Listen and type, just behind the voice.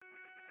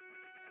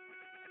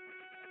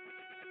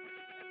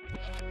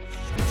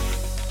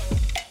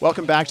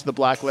Welcome back to the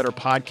Black Letter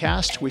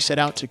Podcast. We set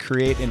out to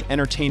create an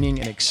entertaining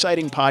and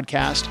exciting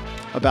podcast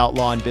about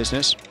law and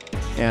business,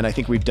 and I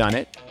think we've done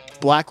it.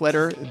 Black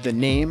Letter, the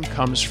name,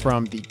 comes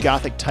from the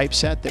Gothic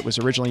typeset that was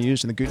originally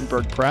used in the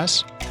Gutenberg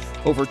press.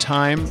 Over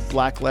time,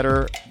 Black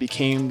Letter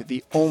became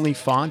the only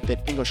font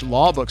that English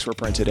law books were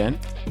printed in.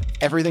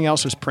 Everything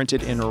else was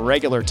printed in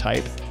regular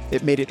type.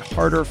 It made it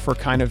harder for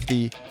kind of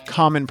the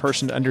common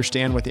person to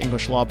understand what the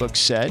English law books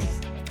said.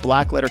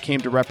 Black Letter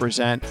came to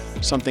represent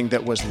something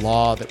that was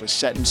law, that was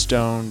set in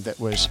stone, that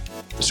was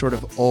the sort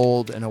of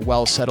old and a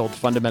well-settled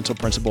fundamental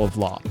principle of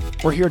law.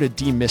 We're here to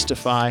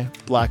demystify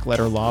Black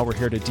Letter law. We're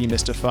here to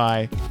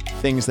demystify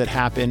things that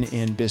happen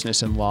in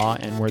business and law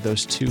and where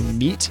those two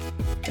meet.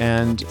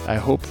 And I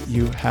hope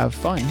you have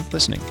fun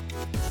listening.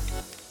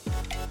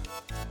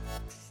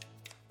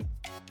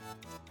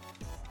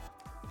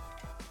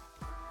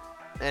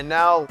 And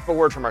now a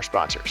word from our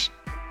sponsors.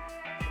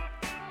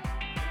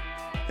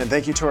 And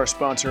thank you to our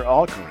sponsor,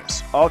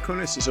 Alcunis.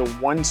 Alcunis is a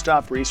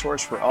one-stop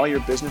resource for all your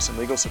business and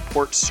legal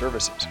support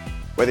services.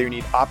 Whether you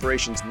need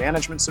operations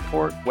management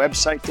support,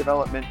 website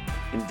development,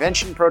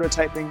 invention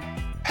prototyping,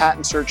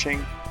 patent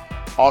searching,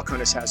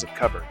 Alcunis has it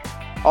covered.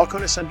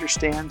 Alcunis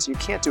understands you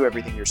can't do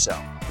everything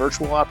yourself.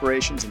 Virtual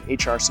operations and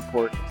HR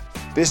support,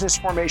 business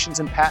formations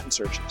and patent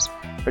searches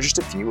are just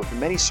a few of the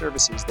many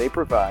services they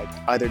provide,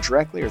 either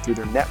directly or through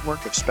their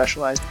network of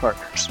specialized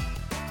partners.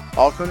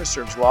 Alcunis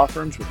serves law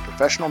firms with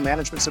professional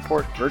management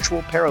support,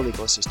 virtual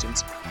paralegal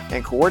assistance,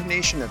 and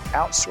coordination of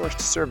outsourced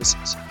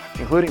services,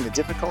 including the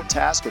difficult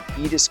task of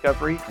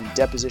e-discovery and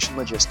deposition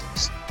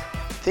logistics.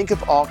 Think of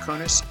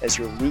Alcunis as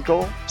your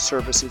legal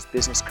services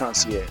business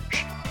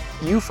concierge.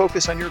 You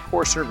focus on your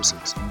core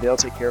services, and they'll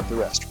take care of the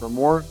rest. For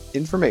more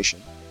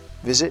information,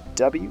 visit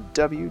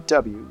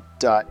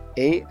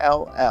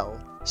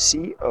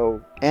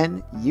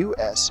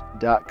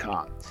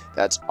www.allconus.com.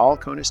 That's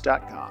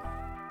alconus.com.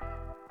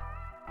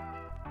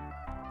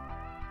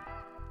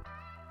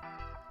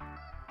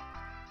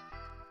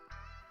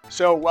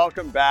 So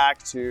welcome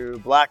back to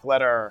Black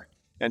Letter,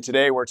 and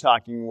today we're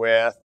talking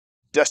with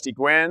Dusty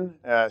Gwinn,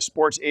 a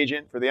sports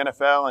agent for the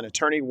NFL, an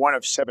attorney, one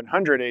of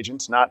 700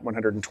 agents, not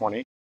 120.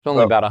 It's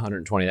only about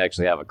 120 that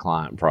actually have a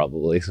client,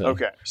 probably. So.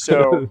 Okay,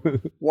 so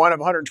one of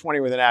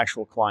 120 with an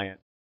actual client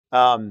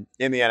in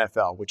the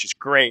NFL, which is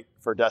great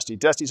for Dusty.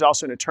 Dusty's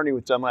also an attorney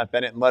with Dunlap,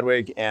 Bennett, and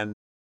Ludwig, and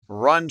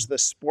runs the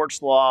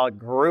sports law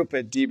group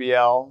at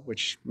DBL,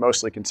 which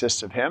mostly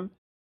consists of him.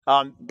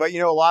 But,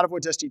 a lot of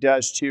what Dusty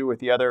does, too, with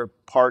the other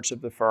parts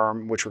of the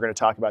firm, which we're going to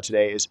talk about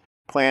today, is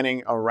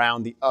planning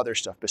around the other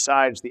stuff,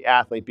 besides the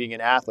athlete being an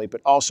athlete,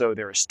 but also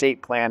their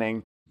estate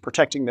planning,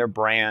 protecting their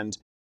brand,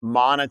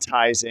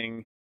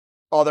 monetizing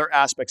other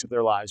aspects of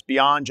their lives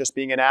beyond just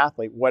being an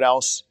athlete. What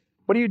else?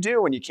 What do you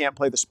do when you can't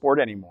play the sport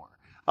anymore?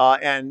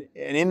 And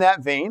in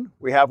that vein,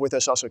 we have with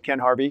us also Ken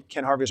Harvey.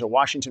 Ken Harvey is a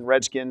Washington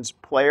Redskins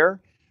player,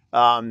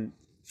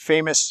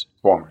 famous...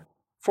 Former,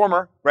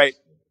 right.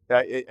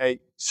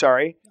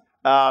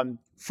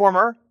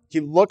 Former.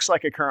 He looks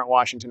like a current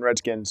Washington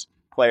Redskins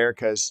player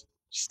because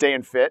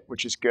staying fit,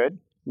 which is good.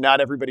 Not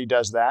everybody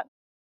does that.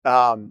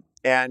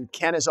 And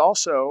Ken is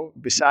also,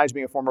 besides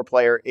being a former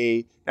player,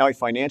 now a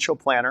financial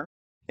planner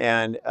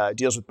and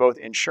deals with both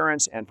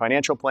insurance and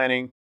financial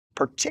planning,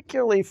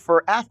 particularly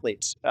for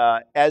athletes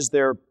as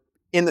they're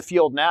in the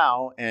field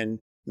now and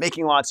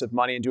making lots of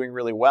money and doing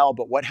really well.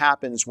 But what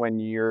happens when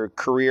your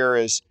career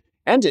is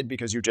ended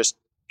because you just,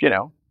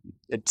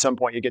 at some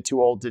point you get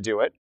too old to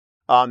do it?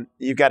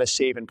 You've got to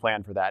save and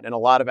plan for that. And a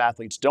lot of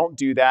athletes don't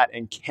do that.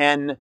 And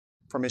Ken,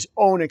 from his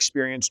own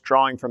experience,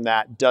 drawing from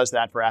that, does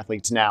that for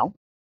athletes now.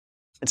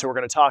 And so we're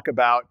going to talk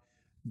about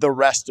the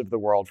rest of the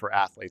world for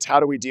athletes.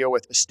 How do we deal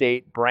with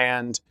estate,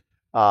 brand,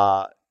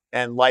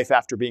 and life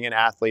after being an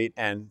athlete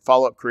and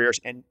follow-up careers?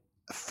 And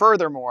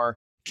furthermore,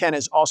 Ken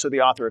is also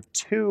the author of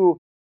 2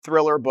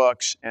 thriller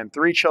books and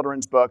 3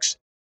 children's books,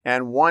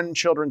 and 1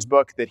 children's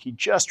book that he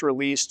just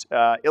released,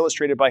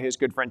 illustrated by his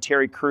good friend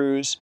Terry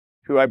Crews,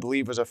 who I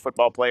believe was a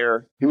football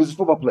player. He was a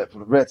football player for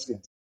the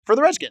Redskins. For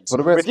the Redskins? For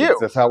the Redskins. With you?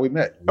 That's how we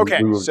met. Okay.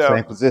 We were in the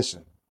same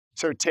position.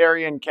 So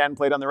Terry and Ken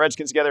played on the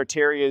Redskins together.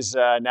 Terry is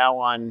now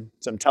on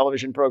some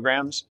television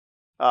programs.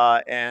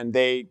 And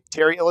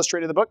Terry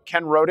illustrated the book.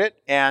 Ken wrote it.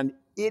 And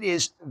it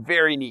is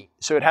very neat.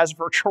 So it has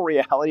virtual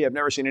reality. I've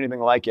never seen anything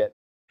like it.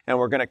 And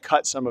we're going to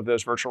cut some of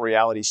those virtual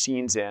reality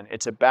scenes in.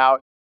 It's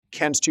about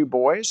Ken's 2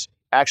 boys.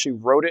 Actually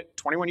wrote it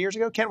 21 years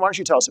ago. Ken, why don't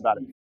you tell us about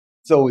it?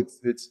 So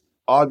it's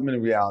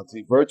augmented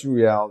reality. Virtual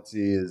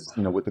reality is,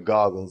 with the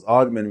goggles.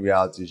 Augmented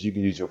reality is you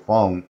can use your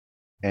phone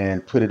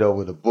and put it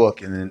over the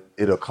book, and then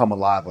it'll come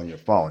alive on your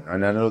phone.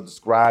 And I know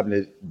describing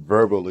it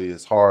verbally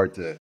is hard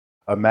to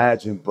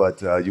imagine,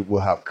 but you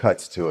will have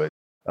cuts to it.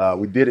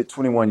 We did it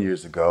 21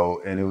 years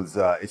ago, and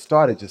it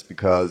started just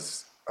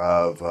because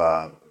of,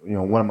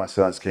 one of my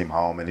sons came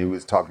home, and he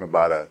was talking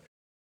about a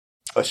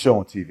show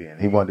on TV,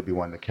 and he wanted to be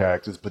one of the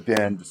characters. But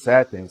then the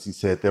sad thing is he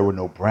said there were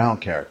no brown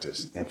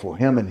characters. And for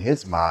him, in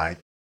his mind,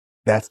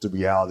 that's the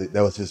reality.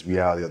 That was his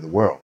reality of the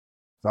world.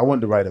 So I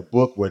wanted to write a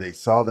book where they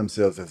saw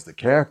themselves as the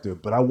character,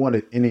 but I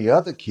wanted any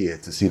other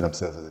kid to see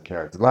themselves as a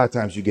character. A lot of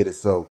times you get it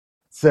so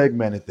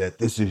segmented that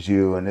this is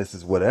you and this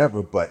is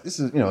whatever, but this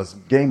is, it's a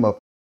game of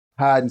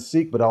hide and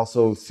seek, but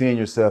also seeing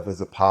yourself as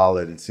a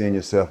pilot and seeing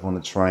yourself on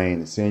the train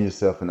and seeing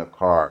yourself in a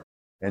car.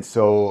 And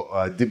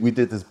so we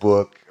did this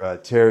book.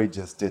 Terry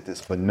just did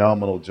this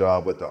phenomenal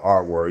job with the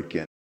artwork,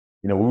 and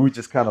we were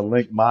just kind of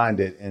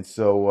link-minded. And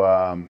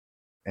so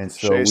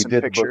Show you we some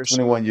did the book pictures.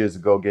 21 years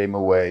ago, gave him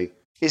away.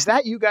 Is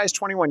that you guys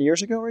 21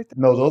 years ago right there?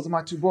 No, those are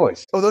my two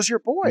boys. Oh, those are your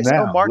boys.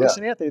 Now, Marcus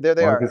yeah. and Anthony. There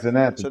they Marcus are. and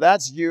Anthony. So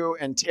that's you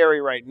and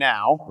Terry right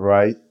now.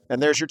 Right.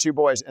 And there's your two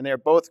boys. And they're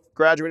both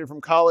graduated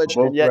from college.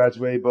 Both and yet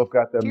graduated, both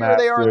got their here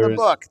masters. they are in the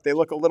book. They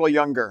look a little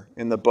younger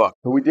in the book.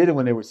 So we did it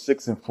when they were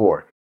 6 and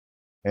 4.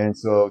 And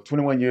so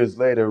 21 years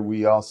later,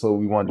 we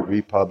wanted to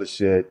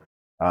republish it.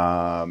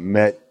 I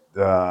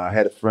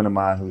had a friend of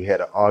mine who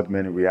had an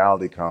augmented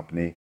reality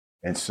company.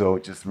 And so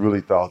just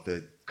really thought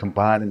that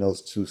combining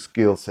those two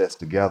skill sets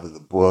together, the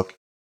book,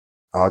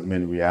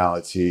 augmented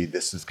reality,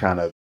 this is kind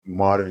of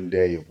modern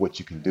day of what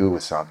you can do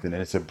with something.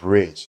 And it's a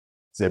bridge.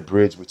 It's a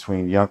bridge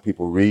between young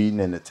people reading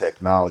and the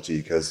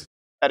technology, because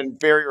at a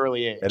very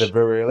early age. At a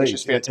very early age.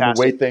 Which is fantastic. And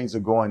the way things are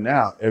going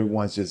now,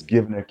 everyone's just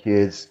giving their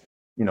kids,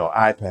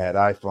 iPad,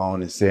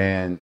 iPhone, and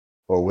saying,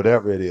 or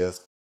whatever it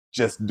is,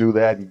 just do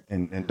that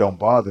and don't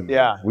bother me.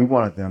 Yeah. We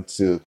wanted them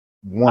to,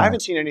 I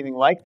haven't seen anything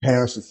like that.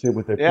 Parents to sit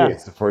with their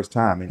kids the first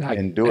time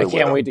and do it. I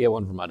can't wait to get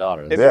one for my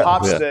daughter. It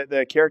pops,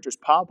 the characters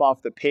pop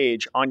off the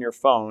page on your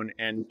phone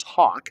and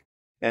talk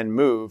and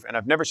move. And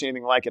I've never seen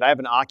anything like it. I have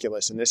an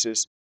Oculus, and this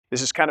is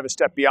kind of a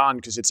step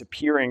beyond because it's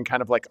appearing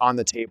kind of like on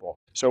the table.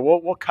 So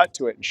we'll cut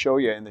to it and show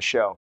you in the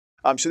show.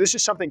 So this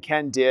is something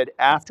Ken did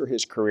after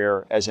his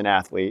career as an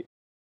athlete,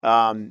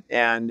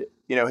 and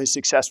his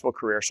successful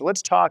career. So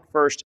let's talk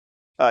first,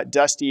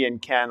 Dusty and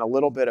Ken, a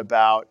little bit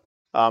about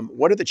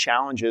what are the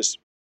challenges.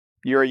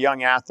 You're a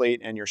young athlete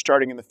and you're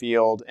starting in the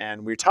field,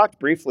 and we talked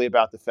briefly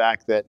about the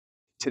fact that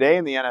today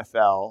in the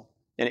NFL,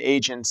 an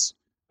agent's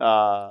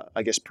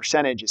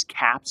percentage is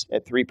capped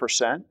at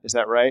 3%. Is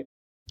that right?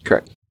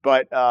 Correct.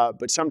 But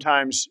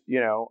sometimes,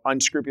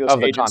 unscrupulous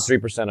agents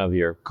 3% of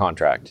your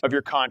contract. Of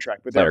your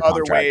contract. But there are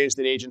other ways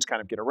that agents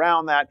kind of get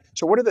around that.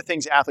 So what are the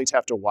things athletes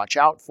have to watch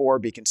out for,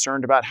 be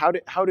concerned about? How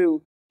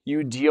do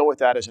you deal with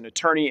that as an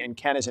attorney, and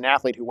Ken as an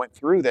athlete who went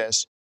through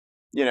this?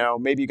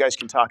 Maybe you guys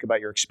can talk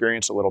about your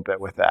experience a little bit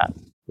with that.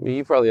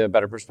 You probably have a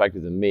better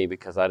perspective than me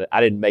because I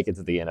didn't make it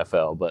to the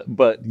NFL,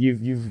 but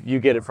you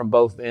get it from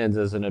both ends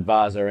as an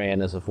advisor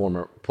and as a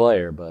former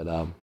player. But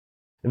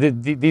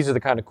these are the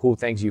kind of cool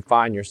things you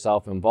find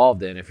yourself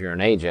involved in if you're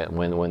an agent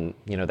when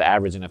the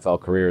average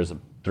NFL career is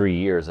 3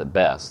 years at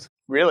best.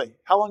 Really?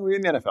 How long were you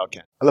in the NFL,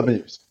 Ken? 11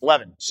 years.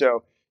 11.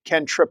 So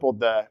Ken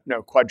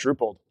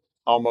quadrupled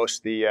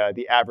almost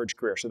the average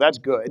career. So that's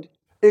good.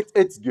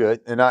 It's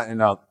good, and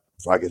I'll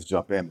I guess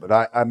jump in, but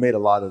I made a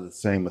lot of the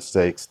same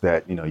mistakes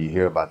that you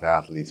hear about the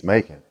athletes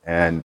making,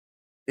 and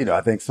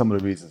I think some of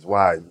the reasons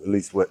why, at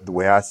least the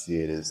way I see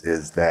it,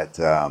 is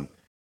that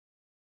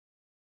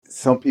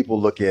some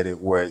people look at it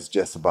where it's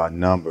just about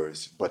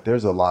numbers, but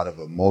there's a lot of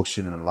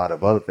emotion and a lot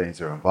of other things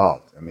that are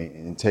involved. I mean,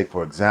 and take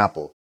for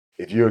example,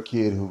 if you're a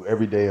kid who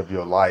every day of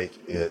your life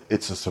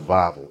it's a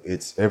survival,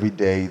 it's every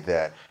day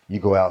that you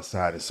go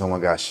outside and someone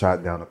got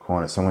shot down the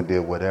corner, someone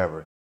did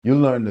whatever. You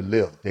learn to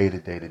live day to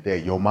day to day.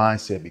 Your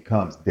mindset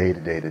becomes day to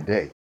day to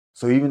day.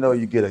 So even though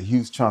you get a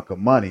huge chunk of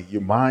money,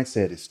 your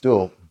mindset is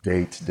still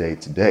day to day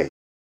to day.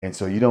 And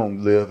so you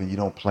don't live and you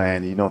don't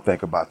plan and you don't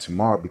think about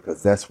tomorrow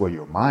because that's where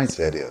your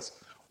mindset is.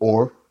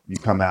 Or you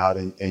come out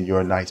and you're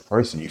a nice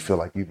person. You feel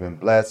like you've been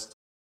blessed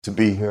to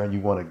be here and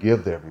you want to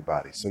give to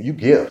everybody. So you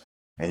give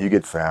and you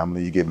get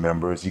family, you get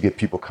members, you get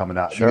people coming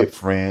out, You get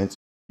friends.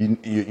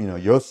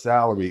 Your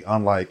salary,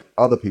 unlike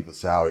other people's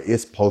salary,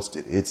 it's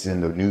posted. It's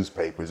in the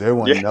newspapers.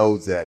 Everyone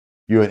knows that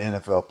you're an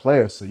NFL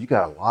player. So you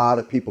got a lot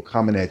of people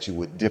coming at you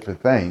with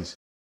different things.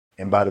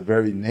 And by the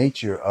very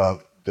nature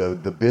of the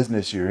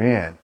business you're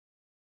in,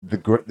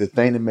 the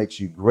thing that makes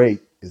you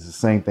great is the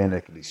same thing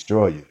that can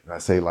destroy you. And I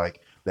say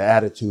the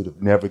attitude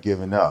of never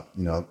giving up.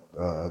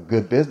 A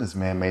good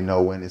businessman may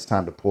know when it's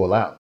time to pull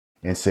out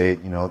and say,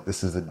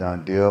 this is a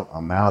done deal.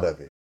 I'm out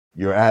of it.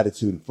 Your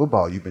attitude in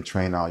football, you've been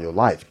trained all your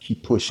life.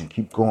 Keep pushing,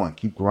 keep going,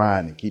 keep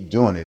grinding, keep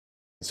doing it.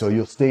 So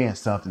you'll stay in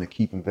something to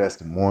keep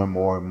investing more and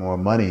more and more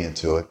money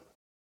into it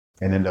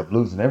and end up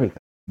losing everything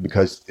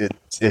because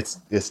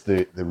it's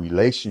the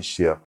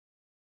relationship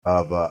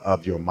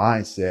of your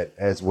mindset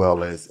as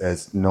well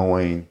as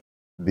knowing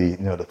the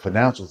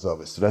financials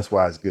of it. So that's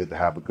why it's good to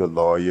have a good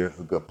lawyer,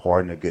 a good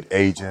partner, a good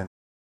agent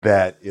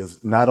that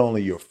is not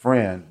only your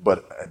friend,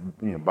 but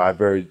by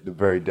the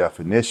very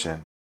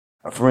definition,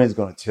 a friend's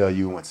going to tell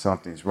you when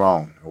something's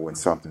wrong or when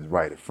something's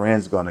right. A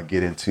friend's going to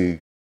get into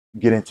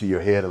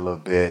your head a little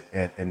bit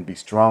and be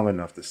strong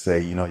enough to say,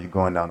 you're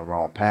going down the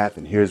wrong path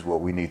and here's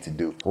what we need to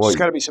do for you. It's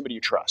got to be somebody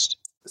you trust.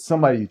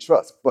 Somebody you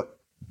trust. But,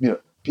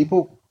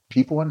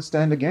 people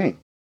understand the game.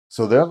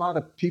 So there are a lot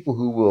of people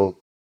who will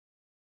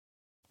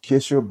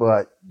kiss your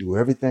butt, do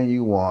everything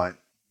you want,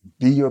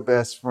 be your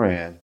best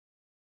friend,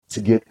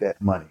 to get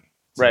that money,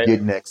 to Right.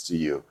 get next to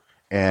you.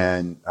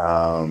 And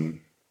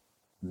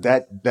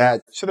that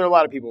So there are a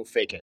lot of people who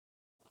fake it.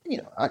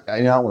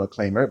 I don't want to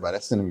claim everybody.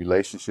 That's in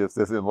relationships,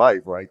 that's in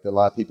life, right? There are a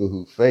lot of people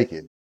who fake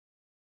it,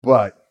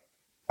 but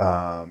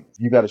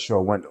you got to show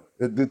a window.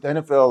 The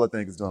NFL, I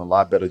think, is doing a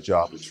lot better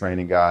job of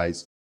training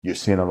guys. You're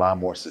seeing a lot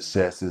more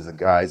successes, and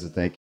guys, I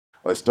think,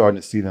 are starting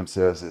to see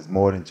themselves as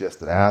more than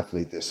just an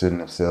athlete. They're seeing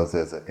themselves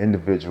as an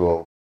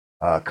individual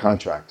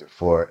contractor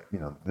for,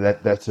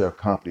 that's their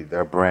company.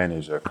 Their brand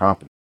is their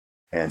company.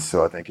 And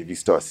so I think if you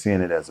start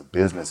seeing it as a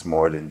business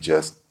more than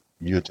just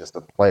you're just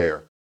a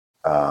player,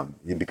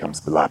 it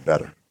becomes a lot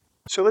better.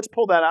 So let's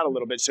pull that out a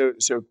little bit. So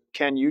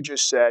Ken, you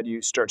just said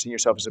you start seeing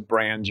yourself as a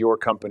brand, your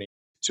company.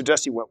 So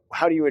Dusty,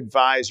 how do you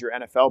advise your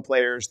NFL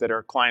players that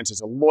are clients as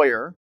a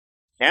lawyer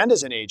and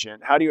as an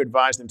agent? How do you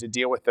advise them to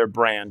deal with their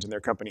brand and their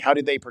company? How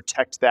do they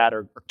protect that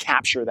or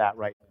capture that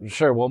right?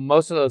 Sure. Well,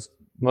 most of those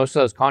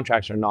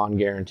contracts are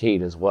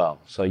non-guaranteed as well.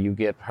 So you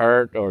get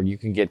hurt or you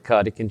can get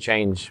cut. It can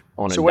change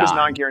on a dime. So what does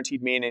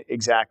non-guaranteed mean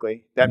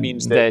exactly? That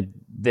means that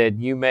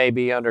you may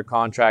be under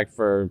contract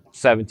for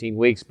 17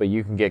 weeks, but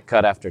you can get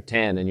cut after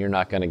 10, and you're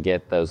not going to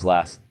get those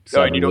last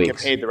 7 weeks. And you don't get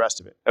paid the rest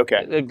of it.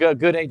 Okay. A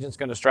good agent's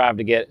going to strive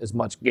to get as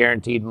much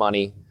guaranteed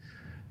money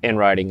in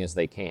writing as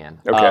they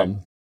can. Okay.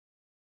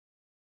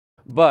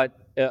 But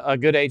a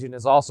good agent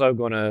is also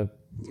going to,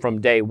 from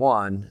day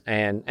one,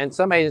 and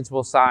some agents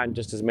will sign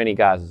just as many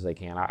guys as they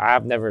can.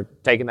 I've never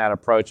taken that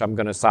approach. I'm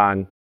going to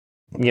sign,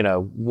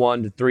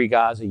 1 to 3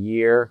 guys a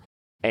year,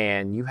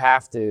 and you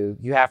have to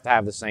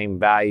have the same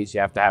values.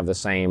 You have to have the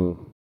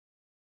same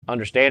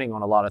understanding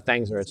on a lot of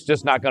things, or it's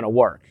just not going to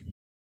work.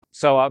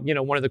 So,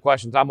 one of the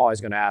questions I'm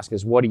always going to ask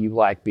is, what do you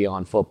like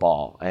beyond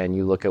football? And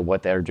you look at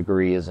what their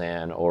degree is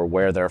in, or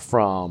where they're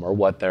from, or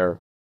what their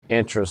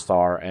interests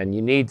are. And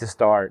you need to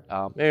start.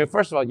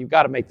 First of all, you've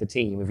got to make the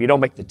team. If you don't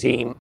make the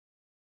team,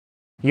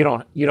 you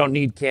don't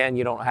need Ken.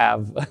 You don't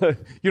have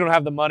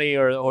the money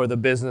or the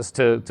business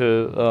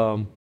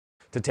to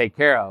take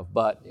care of.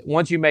 But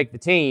once you make the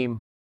team,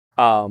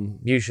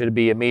 you should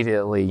be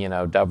immediately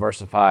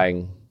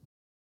diversifying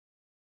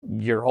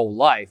your whole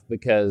life,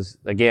 because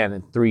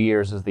again, 3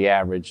 years is the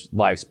average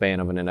lifespan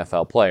of an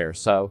NFL player.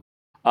 So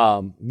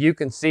you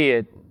can see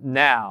it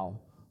now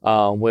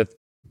with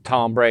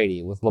Tom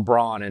Brady, with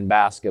LeBron in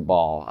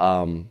basketball.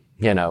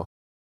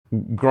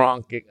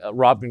 Gronk,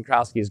 Rob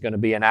Gronkowski is going to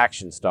be an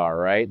action star,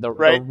 right?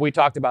 We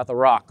talked about The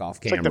Rock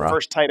off camera. It's like the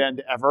first tight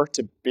end ever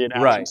to be an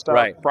action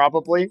star,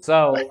 probably.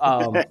 So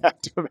I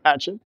have to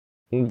imagine.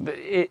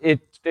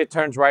 It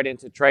turns right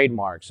into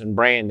trademarks and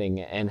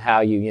branding and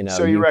how you.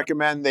 So you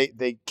recommend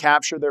they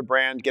capture their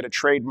brand, get a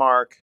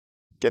trademark,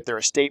 get their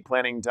estate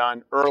planning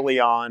done early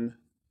on,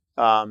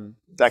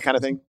 that kind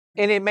of thing?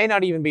 And it may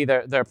not even be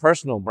their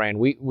personal brand.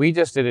 We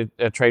just did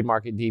a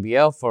trademark at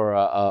DBL for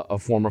a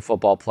former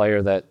football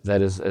player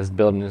that is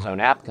building his own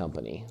app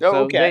company. Oh, so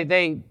okay.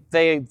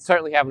 They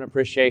certainly have an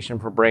appreciation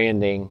for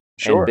branding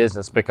and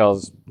business,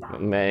 because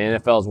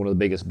NFL is one of the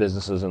biggest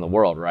businesses in the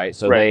world, right?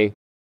 So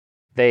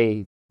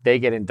they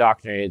get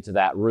indoctrinated to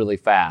that really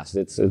fast.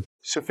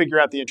 So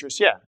figure out the interest,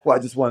 yeah.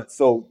 Well,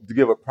 so to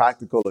give a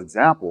practical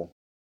example,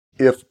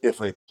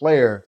 if a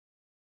player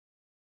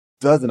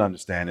doesn't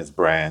understand his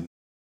brand,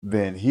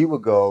 then he will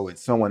go and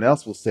someone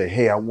else will say,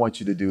 hey, I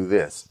want you to do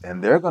this.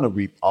 And they're going to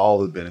reap all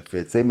the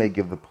benefits. They may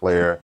give the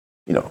player,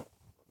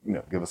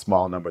 give a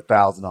small number,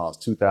 $1,000,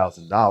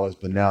 $2,000,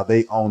 but now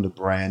they own the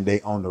brand. They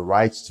own the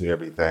rights to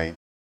everything.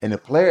 And the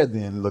player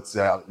then looks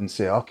out and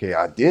say, okay,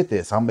 I did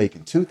this. I'm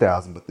making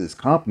 $2,000, but this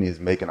company is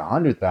making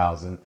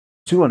 $100,000,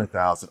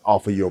 $200,000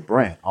 off of your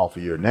brand, off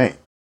of your name.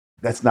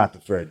 That's not the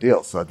fair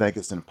deal. So I think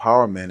it's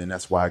empowerment, and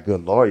that's why a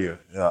good lawyer,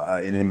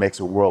 and it makes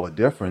a world of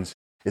difference,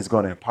 is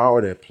going to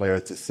empower that player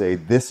to say,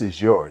 this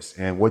is yours.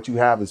 And what you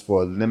have is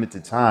for a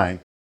limited time,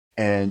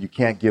 and you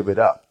can't give it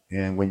up.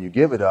 And when you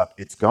give it up,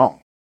 it's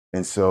gone.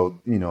 And so,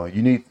 you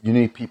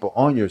need people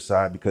on your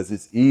side, because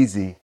it's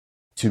easy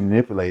to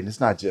manipulate. And it's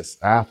not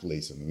just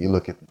athletes. I mean, you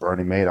look at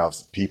Bernie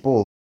Madoff's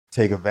people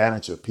take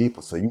advantage of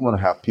people. So you want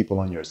to have people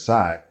on your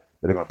side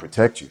that are going to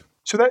protect you.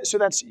 So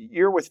that's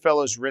you're with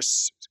Fellows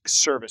Risk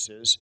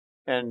Services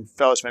and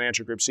Fellows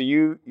Financial Group. So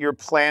your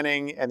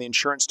planning and the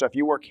insurance stuff,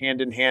 you work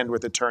hand in hand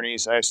with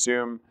attorneys, I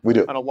assume, we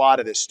do, on a lot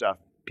of this stuff.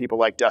 People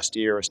like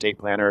Dusty or estate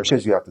planners.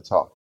 Because you have to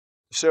talk.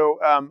 So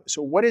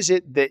what is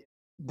it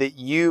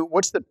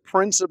what's the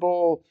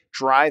principal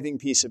driving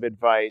piece of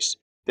advice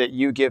that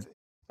you give?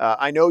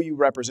 I know you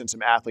represent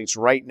some athletes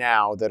right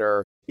now that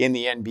are in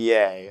the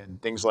NBA and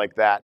things like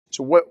that.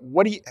 So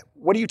what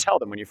do you tell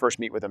them when you first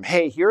meet with them?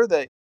 Hey, here are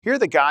the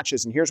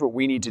gotchas, and here's what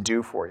we need to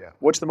do for you.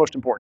 What's the most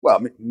important? Well, I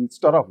mean,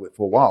 start off with,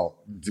 for a while,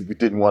 we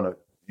didn't want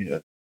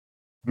to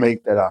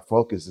make that our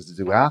focus is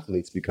to do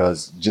athletes,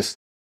 because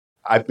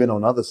I've been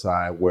on the other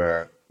side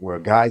where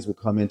guys would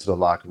come into the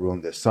locker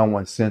room, there's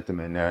someone sent them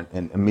in there,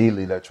 and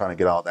immediately they're trying to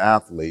get all the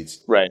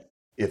athletes. Right.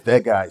 If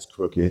that guy's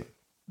crooked,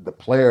 the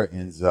player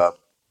ends up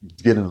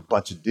getting a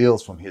bunch of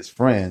deals from his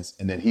friends,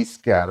 and then he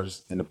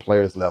scatters, and the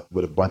player's left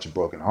with a bunch of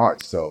broken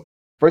hearts. So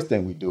first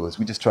thing we do is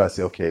we just try to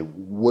say, okay,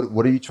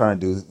 what are you trying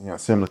to do?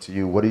 Similar to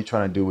you, what are you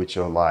trying to do with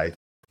your life?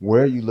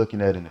 Where are you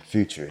looking at in the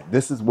future?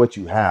 This is what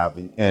you have,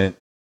 and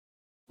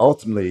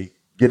ultimately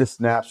get a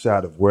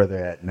snapshot of where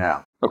they're at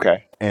now.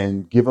 Okay.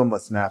 And give them a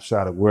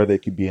snapshot of where they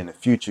could be in the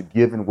future,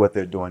 given what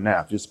they're doing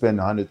now. If you're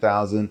spending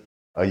 $100,000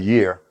 a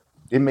year,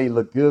 it may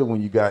look good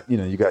when you got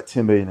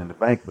 $10 million in the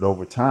bank, but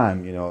over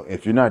time,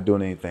 if you're not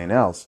doing anything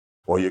else,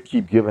 or you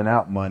keep giving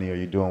out money, or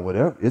you're doing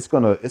whatever, it's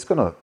gonna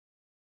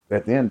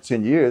at the end of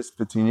 10 years,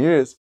 15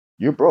 years,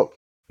 you're broke,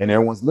 and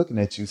everyone's looking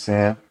at you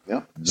saying,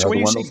 "Yeah." So when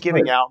you say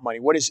giving out money,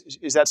 what is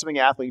that something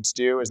athletes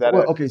do? Is that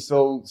okay?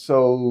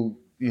 So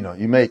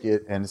you make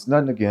it, and it's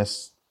nothing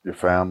against your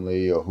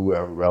family or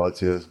whoever,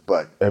 relatives,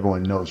 but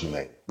everyone knows you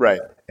made it.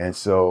 Right. And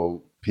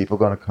so people are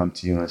going to come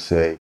to you and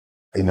say,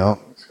 I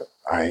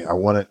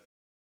want a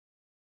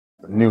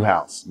new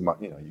house. You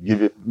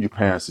give your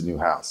parents a new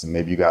house, and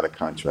maybe you got a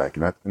contract.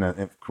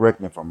 And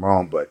correct me if I'm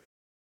wrong, but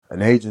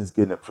an agent's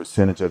getting a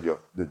percentage of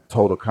the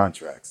total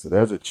contract. So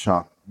there's a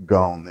chunk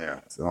gone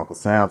there. So Uncle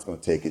Sam's going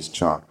to take his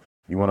chunk.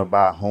 You want to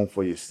buy a home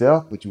for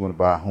yourself, but you want to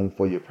buy a home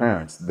for your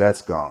parents.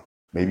 That's gone.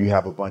 Maybe you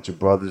have a bunch of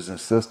brothers and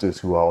sisters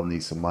who all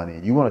need some money,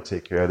 and you want to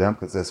take care of them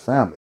because that's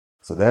family.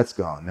 So that's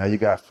gone. Now you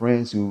got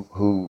friends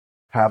who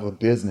have a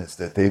business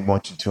that they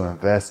want you to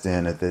invest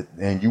in,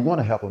 and you want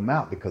to help them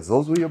out because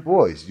those were your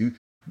boys. You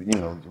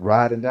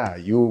ride and die.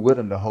 You were with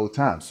them the whole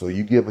time. So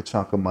you give a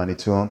chunk of money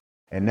to them,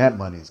 and that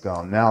money's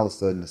gone. Now all of a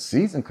sudden the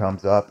season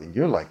comes up, and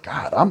you're like,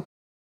 God, I'm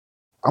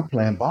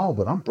playing ball,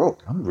 but I'm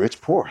broke. I'm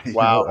rich poor.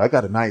 Wow. I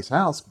got a nice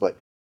house, but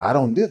I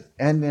don't do it.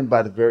 And then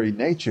by the very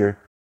nature,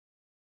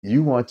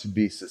 you want to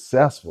be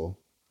successful,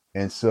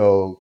 and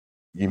so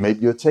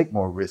you'll take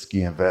more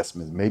risky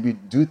investments. Maybe you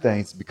do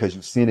things because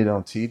you've seen it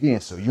on TV,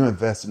 and so you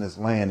invest in this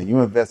land, and you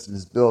invest in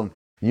this building,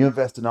 and you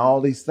invest in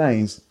all these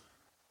things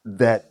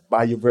that,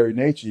 by your very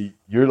nature,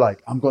 you're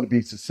like, I'm going to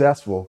be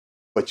successful,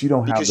 but you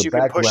don't have the background to do it. Because you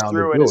can push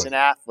through it as an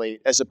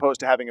athlete, as opposed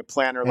to having a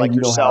planner like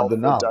yourself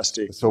or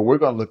Dusty. So we're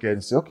going to look at it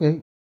and say,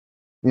 okay,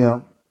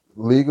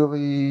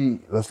 legally,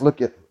 let's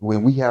look at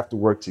when we have to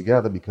work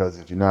together, because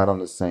if you're not on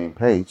the same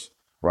page,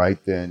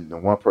 right, then the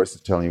one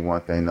person's telling you one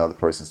thing, the other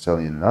person's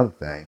telling you another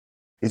thing.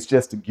 It's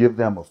just to give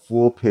them a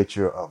full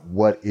picture of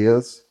what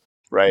is,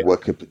 right,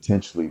 what could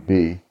potentially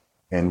be,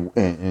 and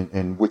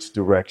which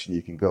direction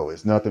you can go.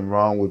 There's nothing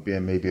wrong with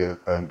being maybe an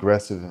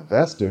aggressive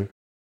investor,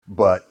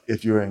 but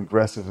if you're an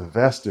aggressive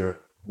investor,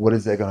 what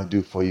is that going to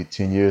do for you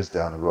 10 years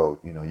down the road?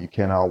 You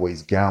can't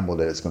always gamble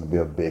that it's going to be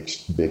a big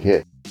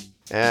hit.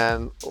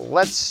 And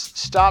let's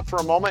stop for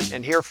a moment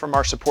and hear from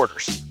our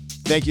supporters.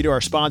 Thank you to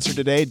our sponsor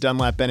today,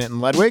 Dunlap Bennett &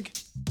 Ludwig.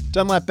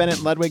 Dunlap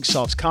Bennett & Ludwig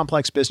solves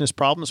complex business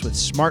problems with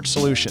smart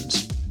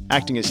solutions,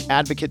 acting as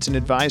advocates and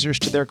advisors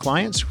to their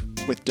clients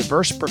with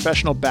diverse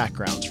professional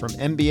backgrounds, from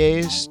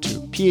MBAs to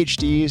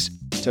PhDs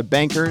to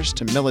bankers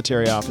to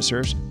military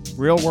officers.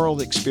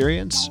 Real-world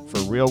experience for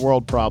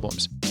real-world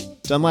problems.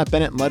 Dunlap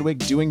Bennett & Ludwig,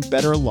 doing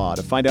better law.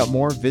 To find out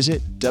more,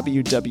 visit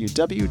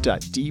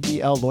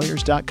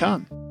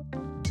www.dbllawyers.com.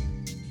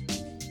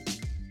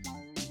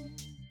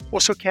 Well,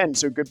 so Ken,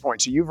 good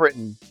point. So you've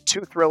written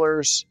 2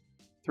 thrillers,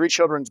 3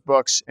 children's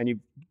books, and you've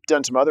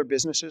done some other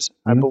businesses,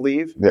 I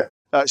believe. Yeah.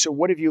 So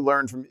what have you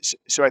learned from?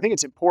 So I think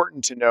it's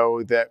important to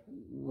know that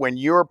when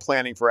you're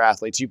planning for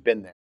athletes, you've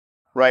been there,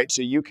 right?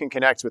 So you can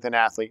connect with an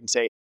athlete and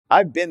say,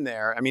 I've been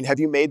there. I mean, have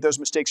you made those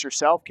mistakes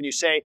yourself? Can you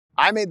say,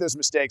 I made those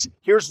mistakes.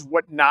 Here's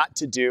what not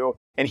to do,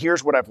 and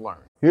here's what I've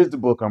learned. Here's the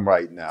book I'm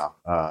writing now.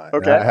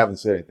 Okay. I haven't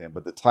said anything,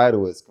 but the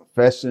title is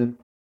Confession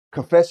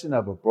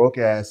of a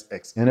Broke-Ass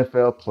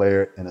Ex-NFL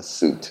Player in a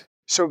Suit.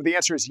 So the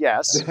answer is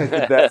yes.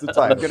 That's the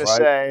title, I'm going to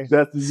say,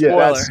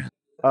 spoiler.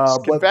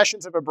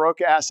 Confessions of a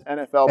broke-ass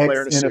NFL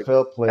player in a suit.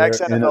 Ex-NFL player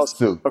in a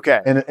suit. Okay.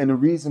 And the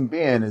reason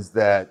being is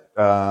that,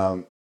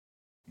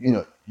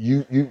 you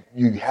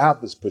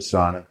have this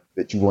persona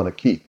that you want to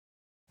keep.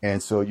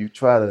 And so you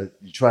try to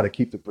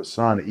keep the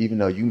persona, even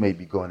though you may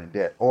be going in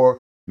debt, or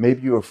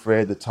maybe you're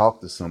afraid to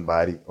talk to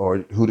somebody or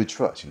who to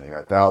trust. You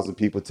got 1,000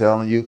 people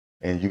telling you,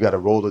 and you got to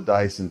roll the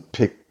dice and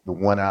pick the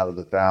one out of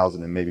the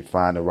 1,000 and maybe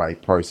find the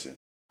right person.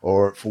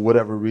 Or for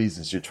whatever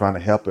reasons, you're trying to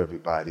help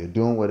everybody or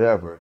doing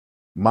whatever.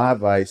 My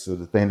advice, or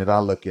the thing that I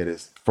look at,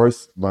 is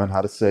first, learn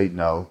how to say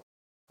no.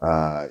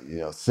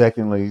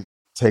 Secondly,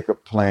 take a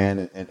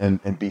plan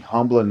and be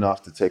humble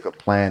enough to take a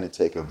plan and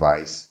take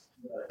advice.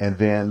 And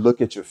then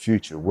look at your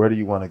future. Where do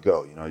you want to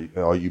go?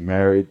 Are you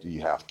married? Do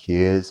you have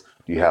kids?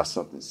 Do you have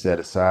something set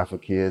aside for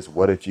kids?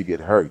 What if you get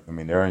hurt? I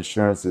mean, there are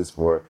insurances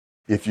for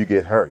if you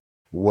get hurt.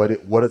 What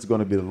is going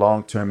to be the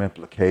long-term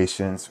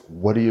implications?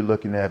 What are you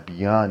looking at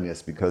beyond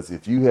this? Because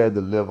if you had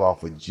to live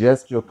off of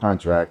just your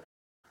contract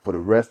for the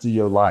rest of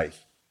your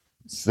life,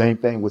 same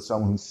thing with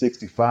someone who's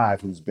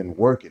 65, who's been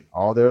working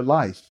all their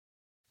life.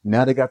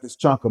 Now they got this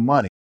chunk of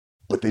money,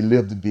 but they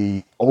live to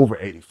be over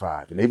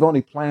 85, and they've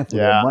only planned for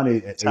their money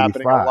at 85. It's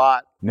happening a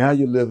lot. Now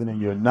you're living in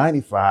your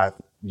 95.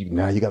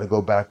 Now you got to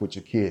go back with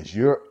your kids.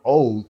 You're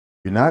old.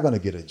 You're not going to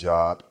get a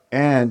job,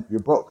 and you're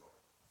broke.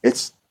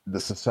 It's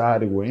the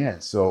society we're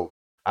in. So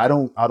I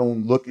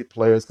don't look at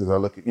players because I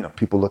look at,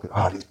 people look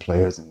at, these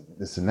players and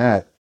this and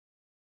that.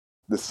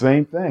 The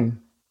same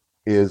thing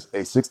is a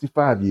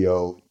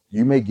 65-year-old.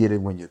 You may get it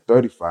when you're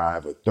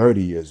 35 or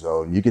 30 years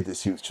old, and you get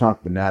this huge chunk,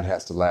 but now it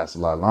has to last a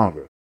lot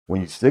longer.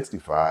 When you're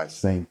 65,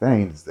 same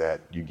thing is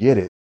that you get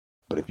it,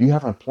 but if you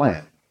haven't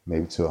planned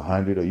maybe to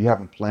 100, or you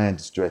haven't planned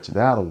to stretch it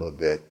out a little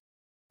bit,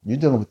 you're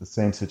dealing with the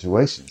same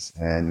situations,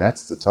 and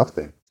that's the tough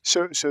thing.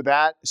 So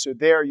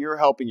there you're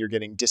helping, you're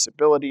getting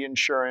disability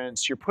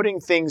insurance, you're putting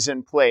things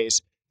in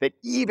place that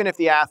even if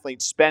the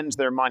athlete spends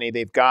their money,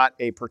 they've got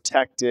a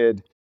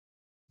protected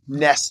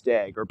nest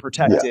egg or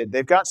protected,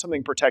 they've got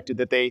something protected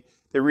that they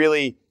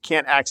really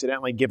can't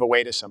accidentally give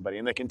away to somebody,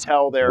 and they can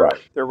tell their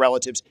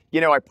relatives,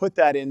 I put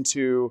that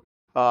into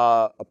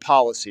a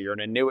policy or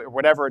an annuity,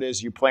 whatever it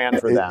is you plan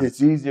for them.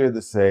 It's easier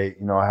to say,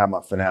 I have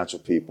my financial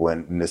people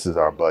and this is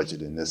our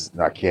budget and this,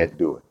 I can't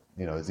do it.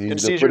 It's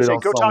easier to put it on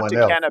go talk to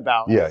else. Ken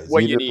about it's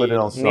what easier you to put it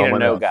on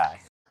someone else. guy.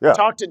 Yeah.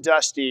 Talk to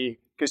Dusty,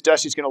 because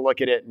Dusty's going to look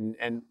at it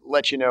and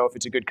let you know if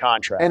it's a good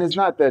contract. And it's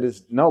not that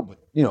but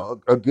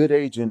a good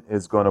agent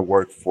is going to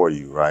work for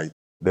you, right?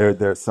 There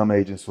are some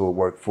agents who will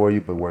work for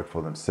you, but work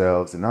for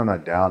themselves. And I'm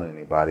not down on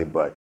anybody,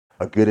 but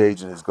a good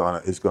agent is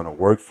going to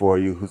work for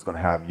you, who's going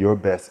to have your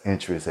best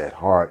interests at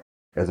heart,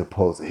 as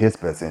opposed to his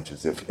best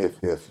interests.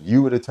 If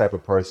you were the type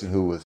of person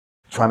who was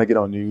trying to get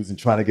on news and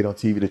trying to get on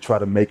TV to try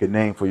to make a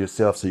name for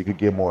yourself so you could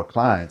get more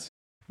clients,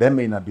 that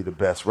may not be the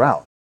best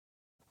route.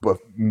 But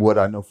what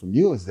I know from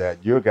you is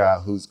that you're a guy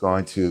who's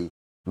going to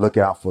look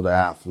out for the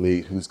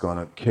athlete, who's going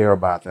to care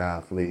about the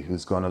athlete,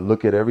 who's going to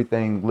look at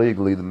everything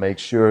legally to make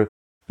sure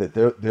that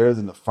there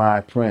isn't a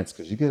fine print.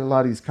 Because you get a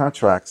lot of these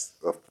contracts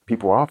of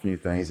people offering you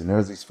things, and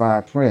there's these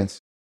fine prints,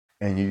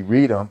 and you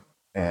read them,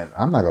 and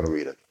I'm not going to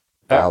read a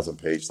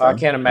 1,000-page thing. I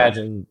can't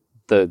imagine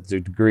the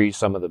degree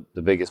some of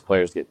the biggest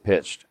players get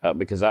pitched,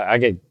 because I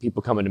get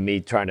people coming to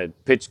me trying to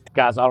pitch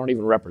guys I don't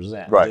even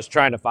represent, just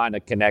trying to find a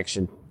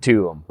connection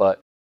to them. But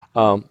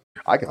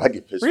I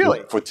get pitched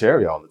for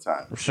Terry all the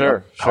time.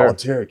 Sure. Call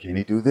Terry, can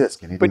he do this?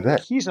 Can he do that?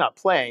 But he's not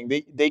playing.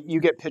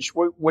 You get pitched.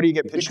 What do you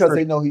get pitched because for?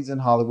 they know he's in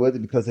Hollywood,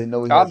 and because they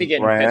know I'll be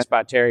getting pitched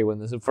by Terry when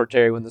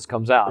this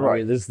comes out. Right. I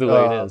mean, this is the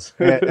way it is.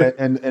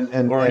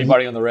 and or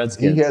anybody on the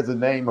Redskins. He has a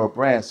name or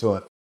brand. So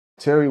if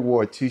Terry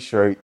wore a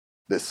T-shirt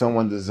that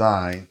someone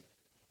designed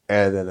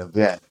at an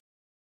event,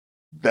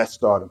 that's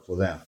starting for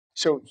them.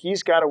 So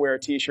he's got to wear a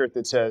T-shirt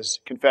that says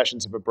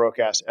 "Confessions of a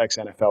Broke-Ass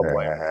Ex-NFL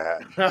Player."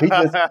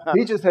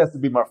 He just has to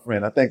be my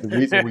friend. I think the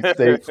reason we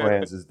stay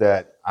friends is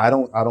that I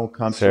don't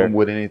come to him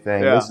with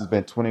anything. This has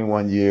been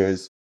 21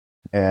 years,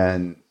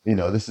 and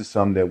this is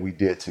something that we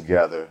did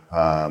together.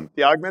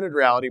 The augmented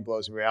reality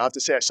blows me away. I have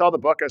to say, I saw the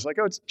book. I was like,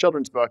 "Oh, it's a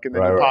children's book," and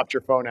then you popped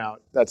your phone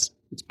out. It's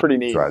pretty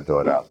neat. Try to throw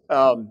it out.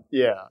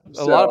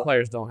 A lot of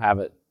players don't have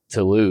it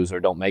to lose, or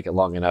don't make it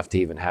long enough to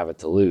even have it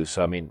to lose.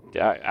 So I mean,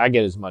 I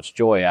get as much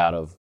joy out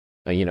of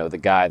the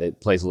guy that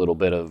plays a little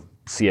bit of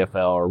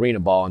CFL or arena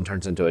ball and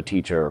turns into a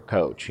teacher or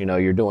coach.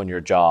 You're doing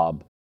your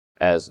job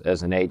as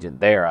an agent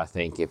there. I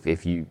think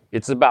if you,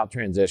 it's about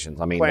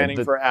transitions. I mean,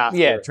 planning for after.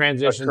 Yeah,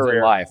 transitions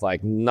in life,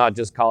 like not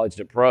just college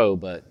to pro,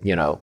 but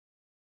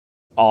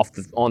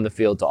on the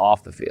field to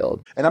off the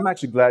field. And I'm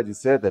actually glad you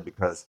said that,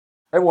 because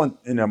everyone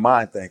in their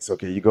mind thinks,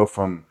 okay, you go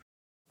from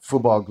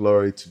football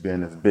glory to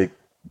being this big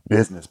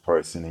business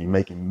person and you're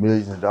making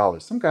millions of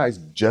dollars. Some guys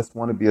just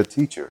want to be a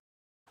teacher,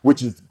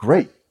 which is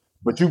great.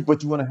 But you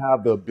want to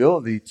have the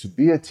ability to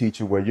be a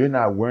teacher where you're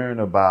not worrying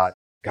about,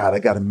 God, I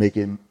got to make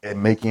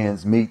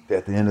ends meet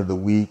at the end of the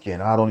week,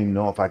 and I don't even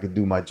know if I can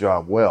do my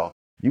job well.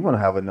 You want to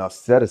have enough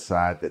set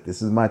aside that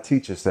this is my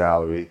teacher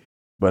salary,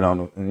 but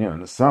in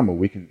the summer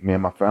me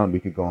and my family, we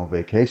could go on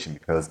vacation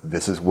because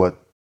this is what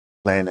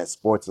playing that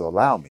sports will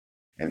allow me,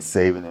 and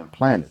saving and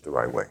planning it the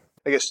right way.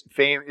 I guess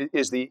fame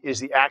is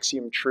the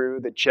axiom true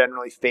that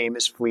generally fame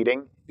is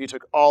fleeting. If you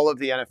took all of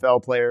the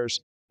NFL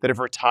players that have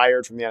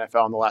retired from the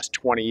NFL in the last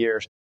 20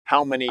 years,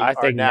 how many I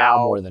think now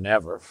more than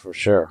ever, for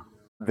sure.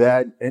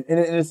 That and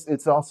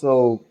it's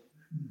also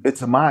a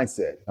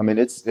mindset. I mean,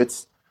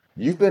 it's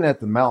you've been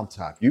at the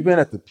mountaintop, you've been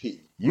at the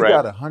peak, you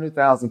got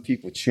 100,000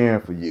 people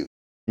cheering for you.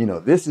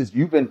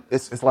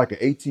 It's like an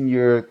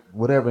 18-year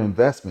whatever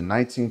investment,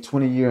 19,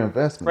 20-year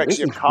investment. Right, this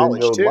you has have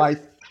college been your too.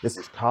 life. This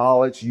is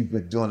college. You've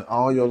been doing it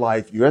all your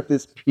life. You're at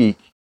this peak,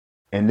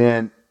 and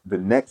then the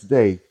next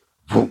day,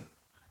 boom.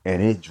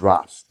 And it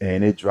drops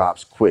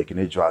quick, and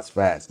it drops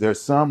fast.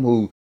 There's some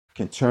who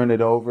can turn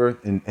it over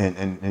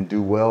and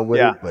do well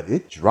with it, but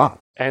it drops.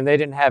 And they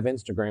didn't have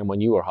Instagram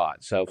when you were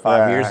hot. So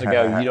 5 years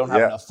ago, you don't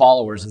have enough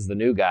followers as the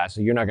new guy,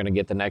 so you're not going to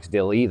get the next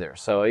deal either.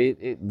 So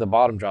the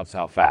bottom drops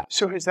out fast.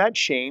 So has that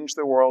changed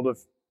the world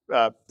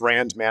of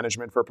brand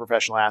management for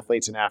professional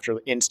athletes, and after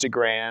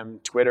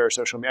Instagram, Twitter,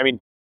 social media? I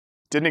mean,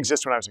 didn't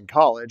exist when I was in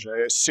college. I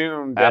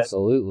assume that...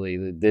 Absolutely.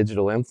 The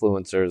digital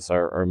influencers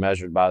are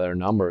measured by their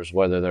numbers,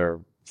 whether they're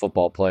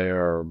football player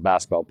or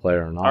basketball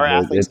player or not. Are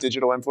athletes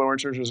digital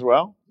influencers as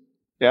well?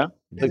 Yeah.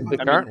 The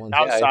current ones,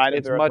 outside of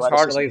it's their much harder.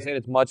 athleticism. Like I said,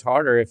 it's much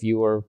harder if you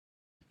were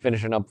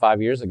finishing up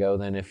 5 years ago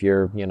than if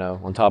you're,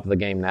 on top of the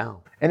game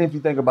now. And if you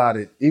think about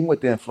it, even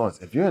with the influence,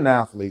 if you're an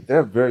athlete, there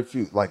are very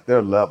few, like there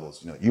are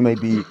levels. You may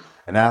be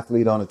an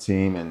athlete on a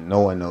team and no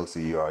one knows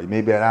who you are. You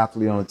may be an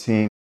athlete on a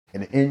team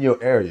and in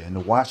your area, in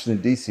the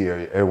Washington, D.C.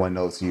 area, everyone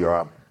knows who you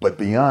are. But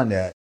beyond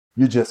that,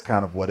 you're just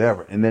kind of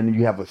whatever. And then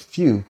you have a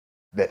few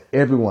that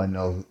everyone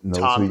knows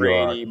Tom who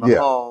Brady, you are.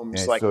 Mahomes,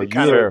 And like so the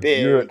kind of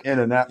big. you're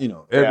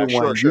international,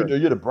 everyone, sure.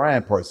 you're the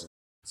brand person.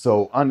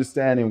 So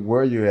understanding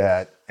where you're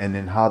at and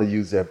then how to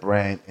use that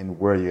brand and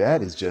where you're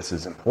at is just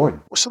as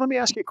important. Well, so let me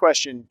ask you a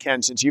question,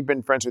 Ken, since you've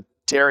been friends with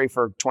Terry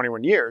for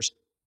 21 years.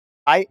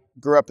 I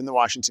grew up in the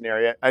Washington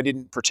area. I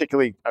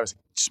was a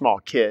small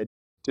kid,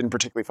 didn't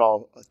particularly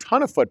follow a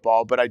ton of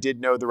football, but I did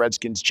know the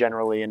Redskins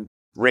generally and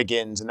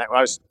Riggins, and that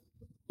I was,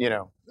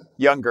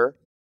 younger.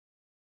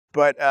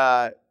 But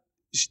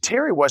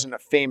Terry wasn't a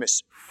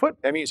famous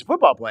he's a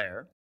football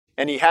player,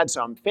 and he had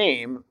some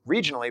fame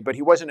regionally, but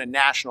he wasn't a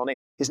national name.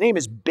 His name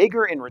is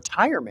bigger in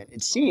retirement,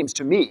 it seems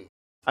to me.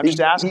 I'm just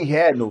asking. He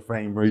had no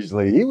fame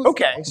originally. He was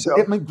Okay, so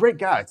great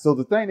guy. So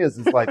the thing is,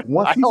 it's like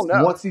I don't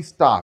know. once he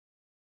stopped.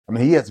 I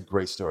mean, he has a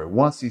great story.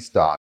 Once he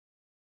stopped,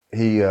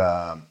 he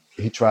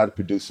tried to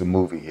produce a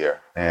movie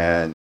here,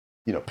 and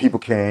people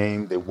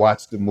came, they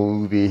watched the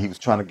movie. He was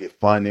trying to get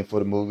funding for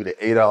the movie. They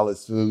ate all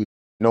his food.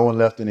 No one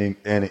left any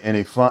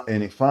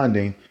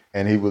funding,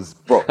 and he was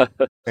broke.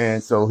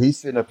 And so he's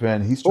sitting up here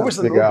and he's trying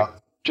to figure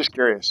out. Just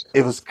curious.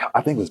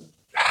 I think it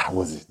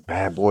was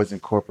Bad Boys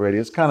Incorporated.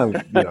 It's kind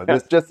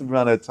of just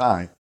around that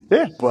time.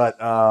 Yeah. But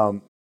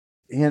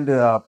he ended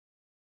up.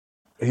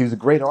 He was a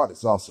great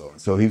artist also.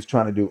 So he was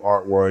trying to do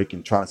artwork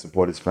and trying to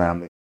support his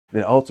family.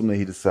 Then ultimately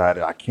he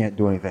decided, I can't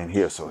do anything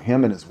here. So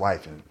him and his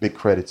wife, and big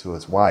credit to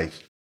his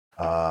wife,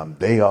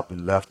 they up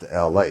and left to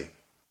L.A.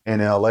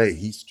 In L.A.,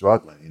 he's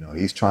struggling.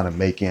 He's trying to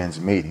make ends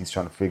meet. He's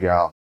trying to figure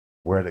out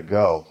where to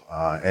go.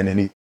 And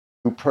then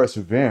through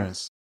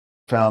perseverance,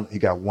 found he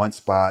got one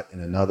spot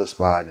and another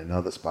spot and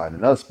another spot and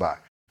another spot.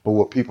 But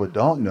what people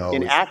don't know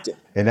in acting.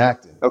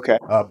 Okay.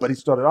 But he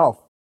started off,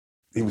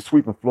 he was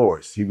sweeping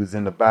floors. He was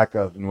in the back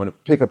of, and when a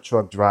pickup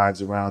truck drives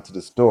around to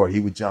the store, he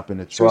would jump in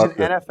the truck. So he's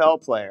an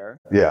NFL player.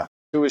 Yeah.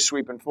 Who was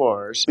sweeping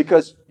floors.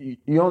 Because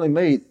you only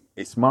made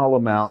a small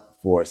amount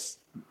for a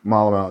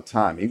small amount of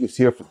time. He was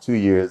here for 2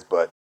 years,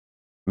 but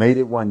made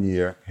it 1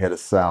 year, had a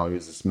salary, it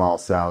was a small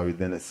salary.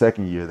 Then the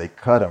second year, they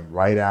cut him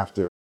right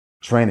after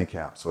training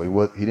camp. So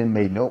he didn't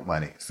make no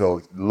money. So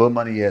the little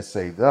money he had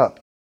saved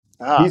up,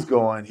 he's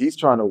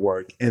trying to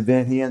work. And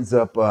then he ends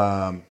up,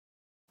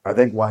 I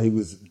think while he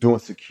was doing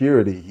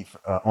security, he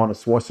on a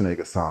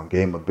Schwarzenegger song,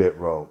 gave him a bit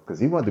role because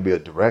he wanted to be a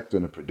director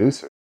and a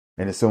producer.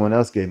 And then someone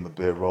else gave him a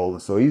bit role.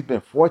 And so he's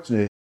been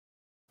fortunate.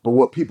 But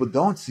what people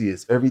don't see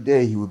is every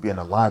day he would be in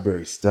the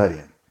library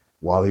studying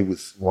while he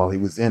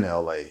was in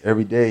LA.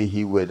 Every day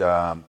he would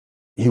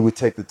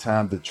take the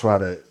time to try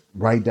to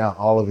write down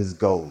all of his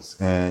goals.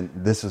 And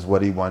this is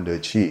what he wanted to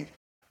achieve.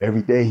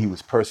 Every day he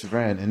was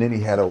persevering. And then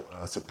he had a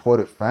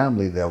supportive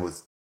family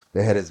that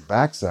had his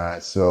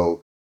backside.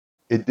 So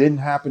it didn't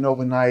happen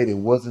overnight. It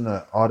wasn't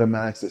an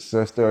automatic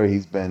success story.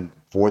 He's been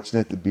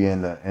fortunate to be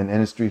in the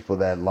industry for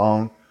that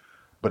long,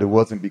 but it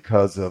wasn't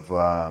because of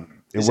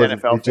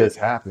it just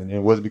happened.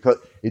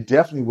 It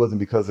definitely wasn't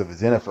because of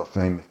his NFL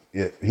fame.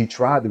 He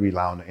tried to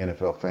rely on the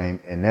NFL fame,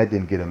 and that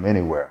didn't get him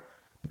anywhere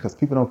because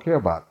people don't care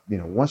about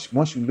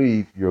once you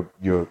leave, you're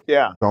your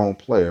own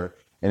player,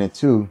 and then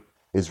two,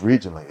 it's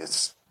regionally.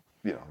 It's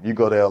you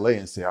go to LA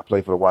and say I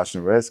play for the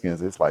Washington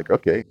Redskins. It's like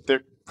okay.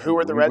 Who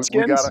are the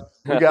Redskins?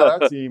 We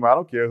got our team. I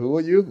don't care. Who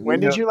are you? When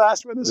did you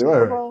last win the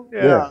Super Bowl?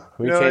 Yeah.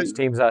 We change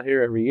teams out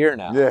here every year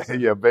now.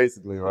 Yeah,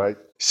 basically, right?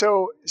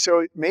 So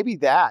maybe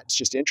that's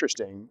just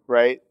interesting,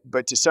 right?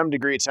 But to some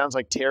degree, it sounds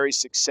like Terry's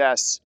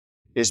success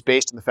is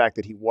based on the fact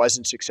that he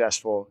wasn't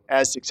successful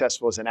as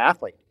an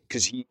athlete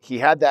because he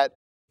had that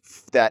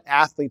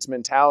athlete's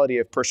mentality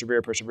of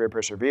persevere,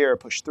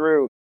 push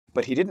through,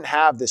 but he didn't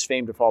have this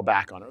fame to fall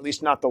back on, or at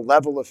least not the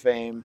level of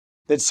fame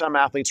that some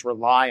athletes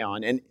rely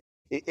on. And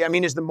I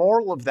mean, is the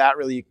moral of that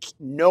really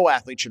no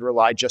athlete should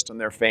rely just on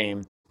their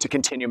fame to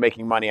continue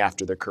making money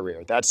after their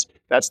career? That's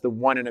the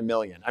 1 in a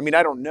million. I mean,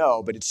 I don't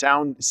know, but it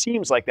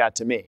seems like that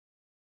to me.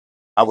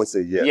 I would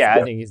say yes. Yeah,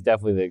 I think he's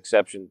definitely the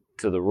exception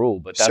to the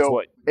rule, but that's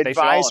what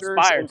advisors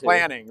and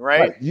planning,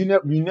 right? You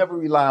never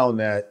rely on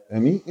that. I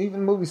mean,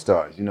 even movie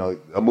stars,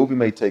 a movie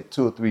may take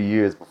 2 or 3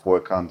 years before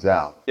it comes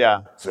out.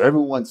 Yeah. So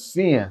everyone's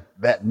seeing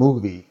that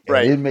movie,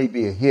 and it may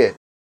be a hit,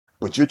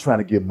 but you're trying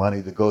to get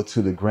money to go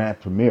to the grand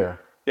premiere.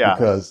 Yeah.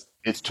 Because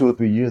it's 2 or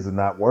 3 years of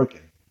not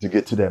working to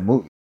get to that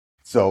movie.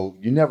 So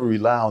you never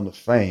rely on the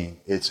fame.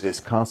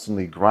 It's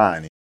constantly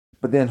grinding.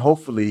 But then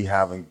hopefully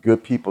having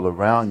good people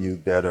around you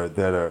that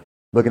are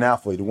looking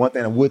out for you. The one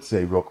thing I would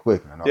say real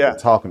quick, I know I'm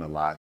talking a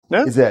lot,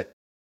 is that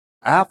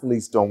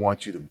athletes don't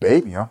want you to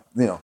baby them.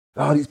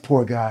 Oh, these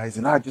poor guys,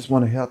 and I just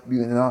want to help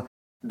you.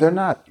 They're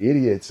not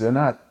idiots. They're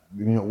not,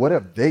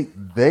 whatever.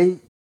 They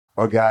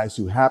are guys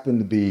who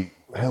happen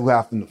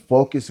to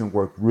focus and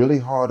work really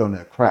hard on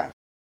their craft.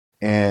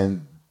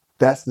 And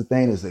that's the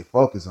thing is they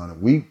focus on it.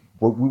 We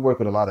we work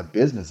with a lot of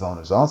business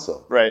owners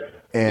also. Right.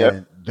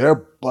 And they're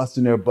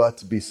busting their butt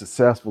to be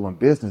successful in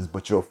business,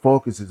 but your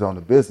focus is on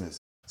the business.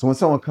 So when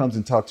someone comes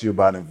and talks to you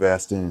about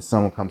investing and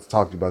someone comes to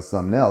talk to you about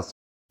something else,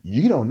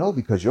 you don't know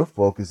because your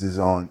focus is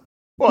on.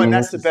 Well, and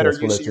that's the better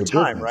use of your your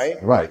time, business.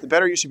 right? Right. The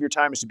better use of your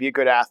time is to be a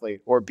good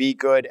athlete or be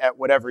good at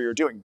whatever you're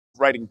doing,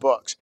 writing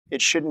books.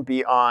 It shouldn't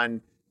be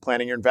on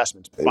planning your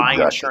investments, buying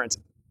insurance.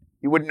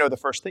 You wouldn't know the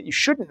first thing. You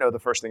shouldn't know the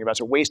first thing about it.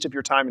 It's a waste of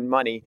your time and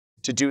money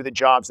to do the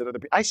jobs that other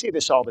people. I say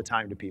this all the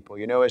time to people.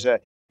 You know, as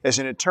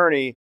an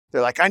attorney,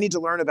 they're like, I need to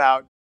learn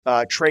about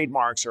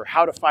trademarks or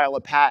how to file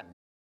a patent.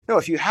 No,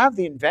 if you have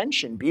the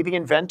invention, be the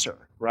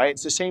inventor, right?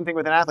 It's the same thing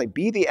with an athlete.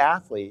 Be the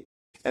athlete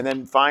and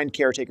then find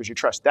caretakers you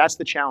trust. That's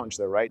the challenge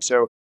though, right?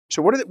 So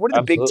what are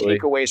the big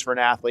takeaways for an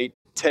athlete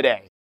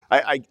today?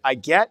 I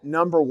get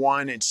number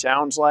one, it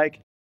sounds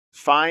like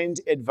find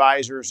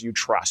advisors you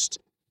trust.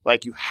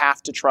 Like you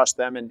have to trust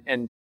them.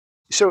 And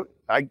so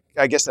I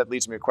guess that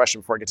leads me to a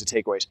question before I get to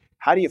takeaways.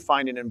 How do you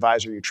find an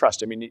advisor you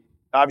trust? I mean,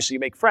 obviously you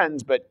make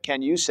friends, but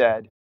Ken, you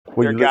said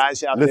there are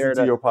guys out there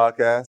listen to your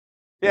podcast.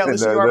 Yeah,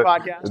 listen to our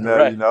podcast. And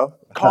now you know.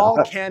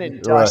 Call Ken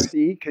and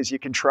Dusty because you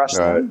can trust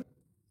them.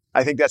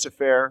 I think that's a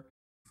fair.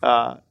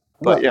 But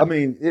I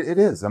mean, it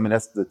is. I mean,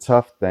 that's the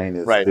tough thing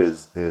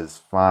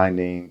is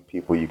finding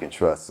people you can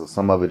trust. So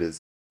some of it is.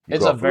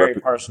 It's a very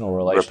personal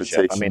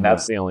relationship. I mean,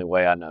 that's the only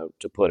way I know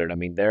to put it. I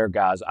mean, there are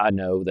guys I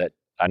know that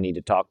I need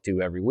to talk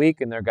to every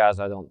week, and there are guys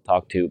I don't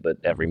talk to but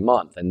every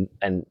month, and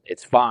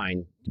it's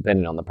fine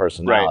depending on the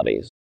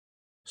personalities.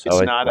 Right.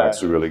 So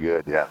that's really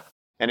good, yeah.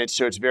 And it's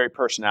very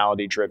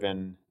personality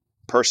driven,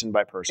 person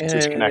by person. So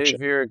it's connection.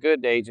 If you're a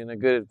good agent, a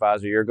good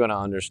advisor, you're going to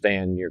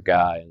understand your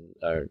guy,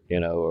 or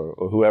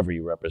whoever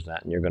you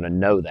represent, and you're going to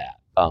know that.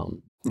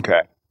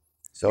 Okay.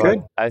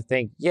 So I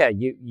think,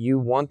 you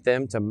want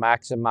them to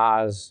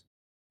maximize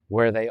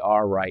where they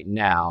are right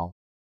now.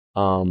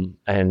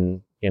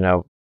 And,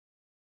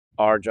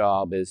 our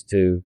job is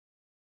to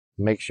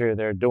make sure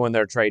they're doing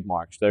their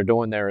trademarks, they're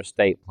doing their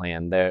estate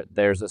plan.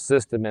 There's a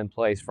system in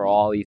place for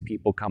all these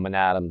people coming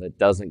at them that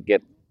doesn't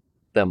get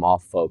them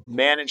off focus.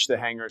 Manage the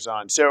hangers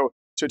on. So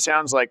it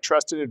sounds like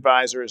trusted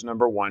advisor is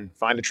number one.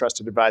 Find a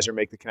trusted advisor,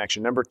 make the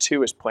connection. Number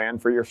two is plan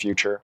for your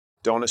future.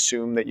 Don't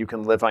assume that you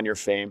can live on your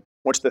fame.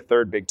 What's the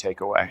third big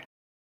takeaway?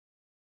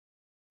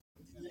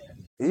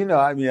 I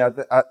mean,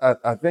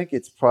 I think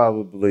it's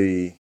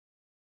probably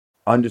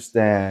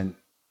understand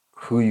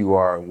who you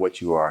are and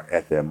what you are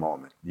at that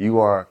moment. You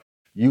are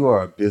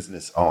a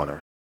business owner,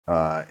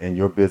 and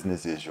your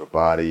business is your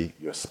body,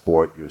 your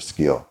sport, your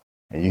skill,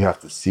 and you have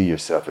to see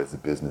yourself as a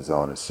business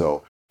owner.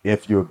 So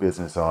if you're a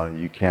business owner,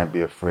 you can't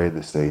be afraid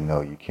to say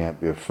no. You can't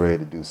be afraid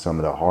to do some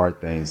of the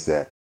hard things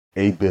that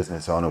a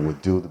business owner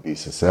would do to be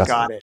successful.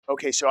 Got it.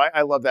 Okay, so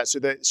I love that. So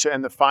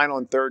and the final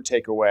and third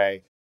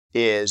takeaway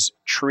is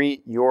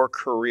treat your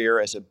career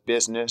as a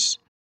business.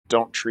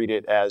 Don't treat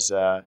it as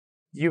a...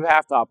 You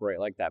have to operate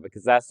like that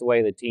because that's the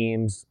way the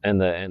teams and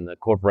the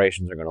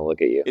corporations are going to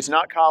look at you. It's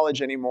not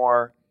college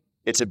anymore.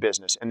 It's a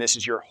business. And this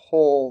is your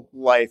whole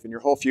life and your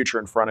whole future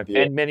in front of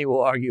you. And many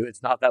will argue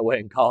it's not that way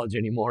in college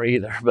anymore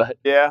either. But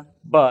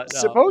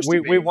it's supposed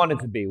to be. We want it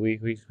to be.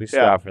 We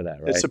strive for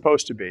that, right? It's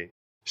supposed to be.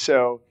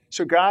 So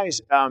guys,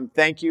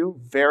 thank you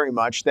very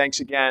much. Thanks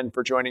again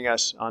for joining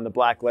us on the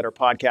Black Letter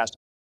Podcast.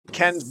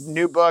 Ken's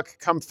new book,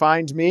 Come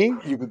Find Me.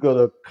 You could go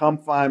to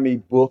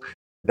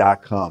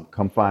comefindmebook.com,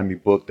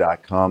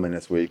 comefindmebook.com, and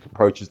that's where you can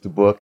purchase the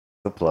book.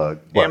 The plug.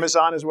 But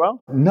Amazon as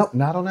well? No,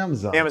 not on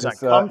Amazon.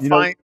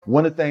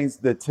 One of the things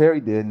that Terry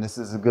did, and this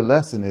is a good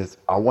lesson, is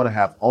I want to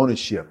have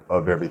ownership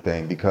of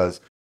everything because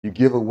you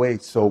give away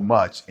so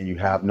much and you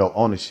have no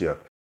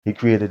ownership. He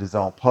created his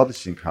own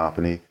publishing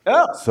company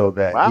so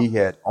that he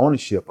had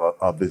ownership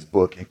of this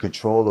book and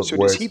control of where it's going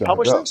to go. So does he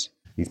publish this?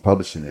 He's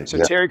publishing it.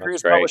 So Terry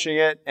Crews publishing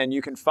it, and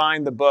you can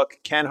find the book,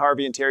 Ken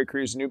Harvey and Terry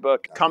Crews' new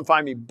book,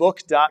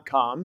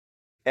 comefindmebook.com.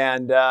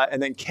 And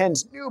then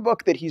Ken's new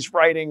book that he's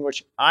writing,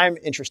 which I'm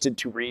interested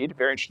to read.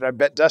 Very interested. I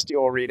bet Dusty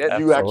will read it.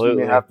 Absolutely. You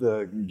actually have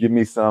to give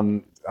me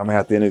some. I'm going to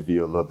have to interview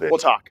you a little bit. We'll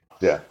talk.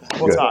 Yeah.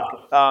 We'll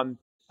talk.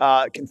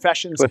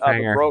 Confessions of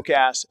a Broke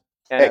Ass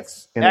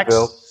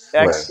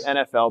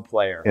ex-NFL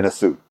player. In a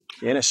suit.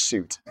 In a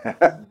suit.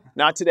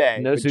 Not today.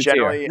 No suits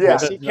generally, here. I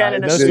see Ken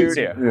in a suit.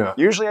 Yeah.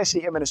 Usually I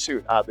see him in a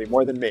suit, oddly,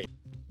 more than me.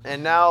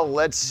 And now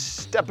let's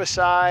step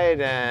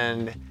aside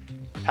and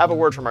have a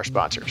word from our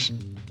sponsors.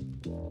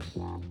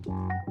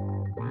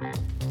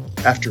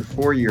 After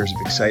 4 years of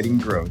exciting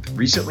growth,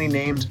 recently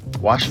named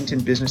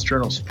Washington Business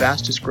Journal's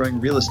fastest growing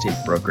real estate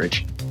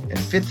brokerage and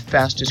 5th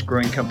fastest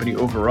growing company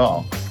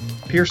overall,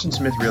 Pearson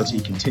Smith Realty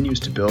continues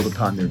to build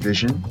upon their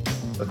vision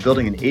of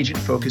building an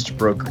agent-focused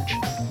brokerage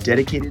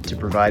dedicated to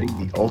providing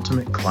the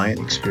ultimate client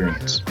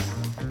experience.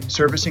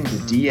 Servicing the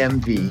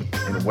DMV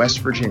in West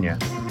Virginia,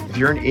 if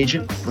you're an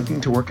agent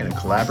looking to work in a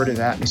collaborative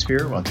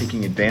atmosphere while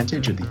taking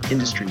advantage of the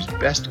industry's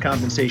best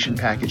compensation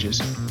packages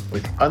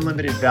with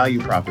unlimited value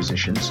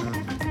propositions,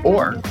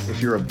 or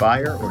if you're a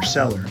buyer or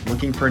seller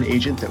looking for an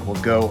agent that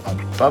will go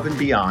above and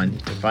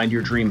beyond to find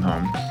your dream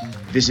home,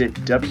 visit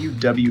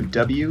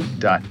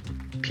www.pearsonsmith.com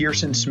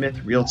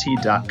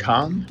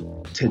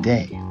PearsonSmithRealty.com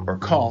today or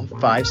call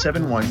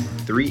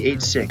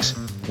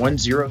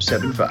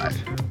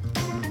 571-386-1075.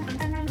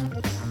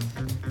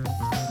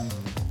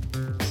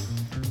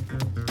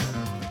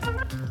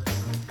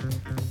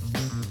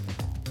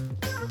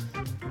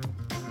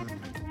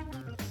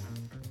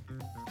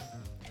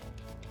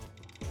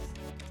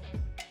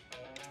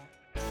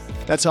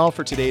 That's all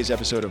for today's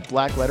episode of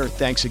Black Letter.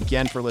 Thanks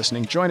again for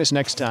listening. Join us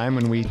next time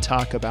when we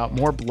talk about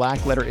more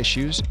Black Letter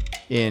issues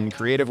in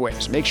creative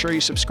ways. Make sure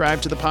you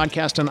subscribe to the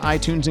podcast on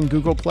iTunes and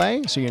Google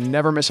Play so you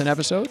never miss an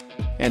episode.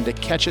 And to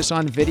catch us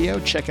on video,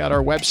 check out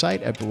our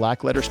website at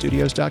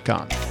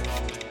blackletterstudios.com.